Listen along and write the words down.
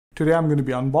Today I'm going to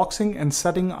be unboxing and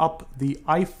setting up the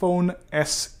iPhone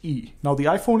SE. Now the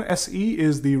iPhone SE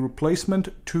is the replacement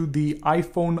to the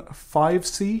iPhone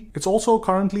 5C. It's also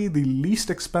currently the least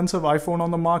expensive iPhone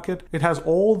on the market. It has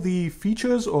all the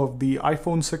features of the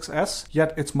iPhone 6s,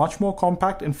 yet it's much more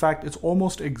compact. In fact, it's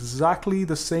almost exactly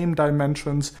the same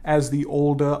dimensions as the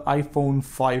older iPhone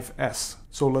 5s.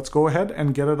 So let's go ahead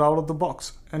and get it out of the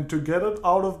box. And to get it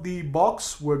out of the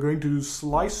box, we're going to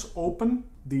slice open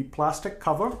the plastic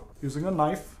cover using a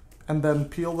knife and then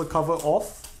peel the cover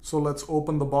off. So let's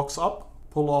open the box up,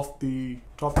 pull off the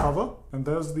top cover, and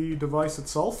there's the device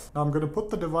itself. Now I'm going to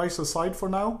put the device aside for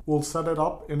now. We'll set it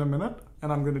up in a minute,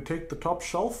 and I'm going to take the top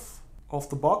shelf off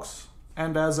the box.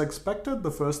 And as expected,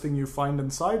 the first thing you find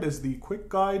inside is the quick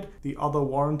guide, the other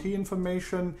warranty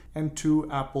information, and 2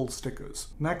 Apple stickers.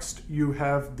 Next, you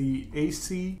have the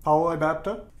AC power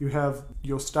adapter. You have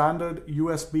your standard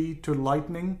USB to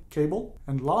Lightning cable.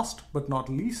 And last but not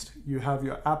least, you have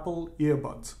your Apple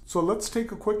earbuds. So let's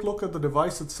take a quick look at the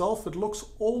device itself. It looks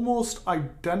almost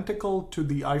identical to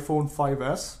the iPhone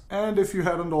 5s. And if you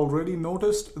hadn't already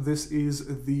noticed, this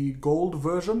is the gold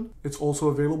version. It's also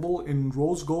available in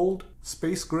rose gold,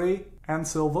 space gray, and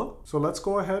silver. So let's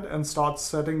go ahead and start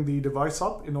setting the device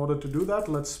up. In order to do that,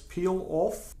 let's peel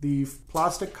off the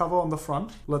plastic cover on the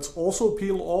front. Let's also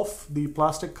peel off the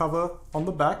plastic cover on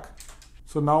the back.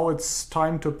 So now it's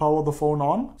time to power the phone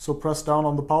on. So press down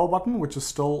on the power button, which is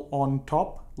still on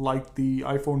top like the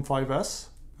iPhone 5s.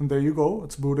 And there you go,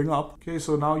 it's booting up. Okay,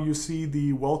 so now you see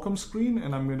the welcome screen,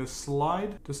 and I'm going to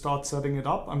slide to start setting it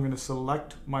up. I'm going to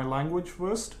select my language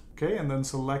first. Okay, and then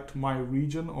select my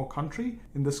region or country.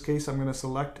 In this case, I'm going to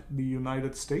select the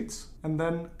United States and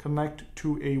then connect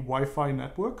to a Wi-Fi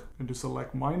network, and to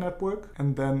select my network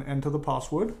and then enter the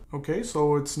password. Okay,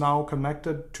 so it's now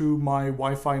connected to my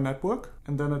Wi-Fi network,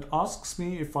 and then it asks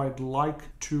me if I'd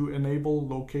like to enable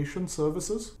location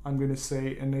services. I'm going to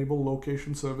say enable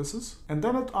location services, and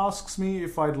then it asks me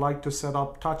if I'd like to set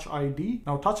up Touch ID.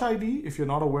 Now Touch ID, if you're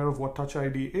not aware of what Touch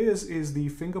ID is the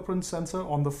fingerprint sensor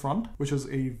on the front, which is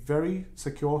a very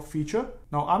secure feature.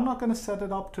 Now I'm not going to set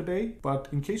it up today, but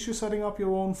in case you're setting up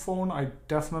your own phone, I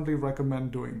definitely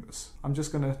recommend doing this. I'm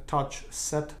just going to touch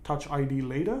Set Touch ID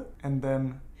later and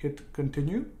then hit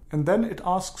continue. And then it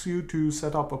asks you to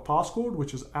set up a passcode,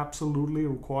 which is absolutely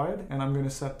required, and I'm going to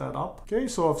set that up. Okay,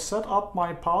 so I've set up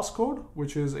my passcode,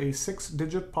 which is a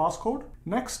 6-digit passcode.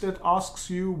 Next, it asks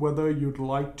you whether you'd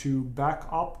like to back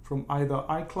up from either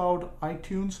iCloud,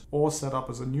 iTunes, or set up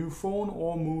as a new phone,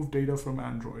 or move data from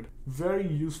Android. Very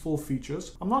useful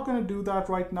features. I'm not going to do that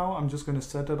right now. I'm just going to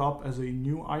set it up as a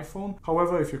new iPhone.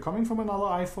 However, if you're coming from another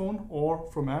iPhone or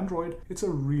from Android, it's a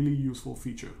really useful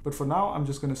feature. But for now, I'm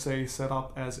just going to say set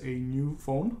up as a new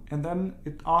phone, and then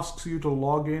it asks you to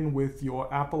log in with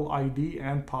your Apple ID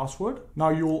and password. Now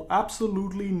you'll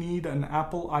absolutely need an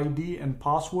Apple ID and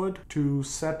password to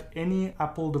set any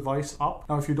Apple device up.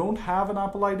 Now if you don't have an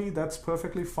Apple ID, that's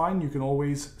perfectly fine. You can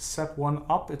always set one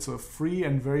up. It's a free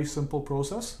and very simple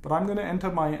process. But I'm going to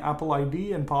enter my Apple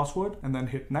ID and password and then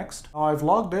hit next. Now I've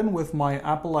logged in with my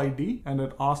Apple ID, and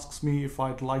it asks me if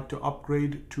I'd like to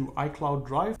upgrade to iCloud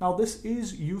Drive. Now this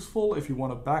is useful if you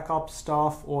want to back up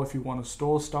stuff or if you want to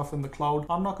store stuff in the cloud.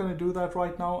 I'm not going to do that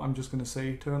right now. I'm just going to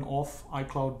say turn off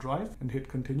iCloud Drive and hit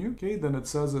continue. Okay, then it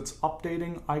says it's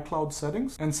updating iCloud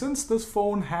settings. And since this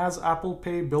phone has Apple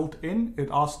Pay built in, it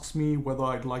asks me whether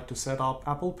I'd like to set up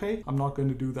Apple Pay. I'm not going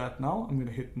to do that now. I'm going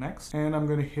to hit next, and I'm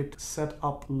going to hit set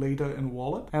up later in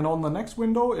wallet. And on the next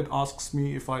window, it asks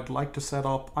me if I'd like to set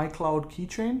up iCloud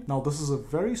keychain. Now this is a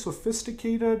very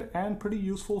sophisticated and pretty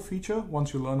useful feature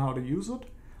once you learn how to use it.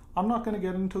 I'm not going to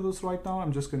get into this right now.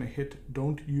 I'm just going to hit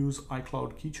don't use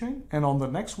iCloud keychain. And on the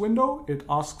next window, it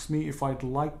asks me if I'd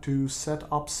like to set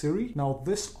up Siri. Now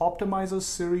this optimizes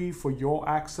Siri for your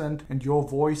accent and your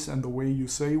voice and the way you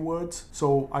say words.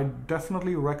 So I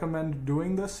definitely recommend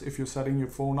doing this if you're setting your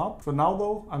phone up. For now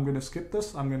though, I'm going to skip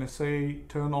this. I'm going to say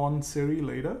turn on Siri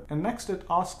later. And next it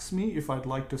asks me if I'd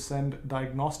like to send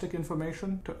diagnostic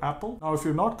information to Apple. Now if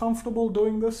you're not comfortable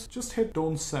doing this, just hit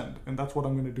don't send. And that's what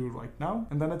I'm going to do right now.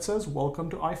 And then it says welcome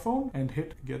to iPhone, and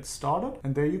hit get started,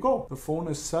 and there you go. The phone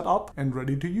is set up and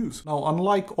ready to use. Now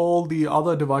unlike all the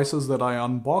other devices that I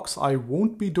unbox, I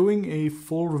won't be doing a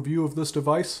full review of this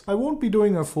device.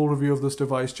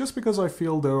 Just because I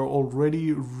feel there are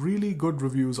already really good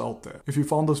reviews out there. If you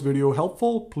found this video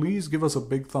helpful, please give us a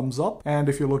big thumbs up, and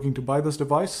if you're looking to buy this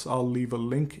device, I'll leave a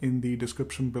link in the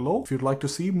description below. If you'd like to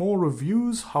see more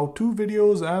reviews, how-to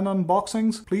videos, and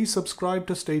unboxings, please subscribe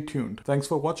to stay tuned. Thanks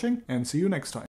for watching, and see you next time.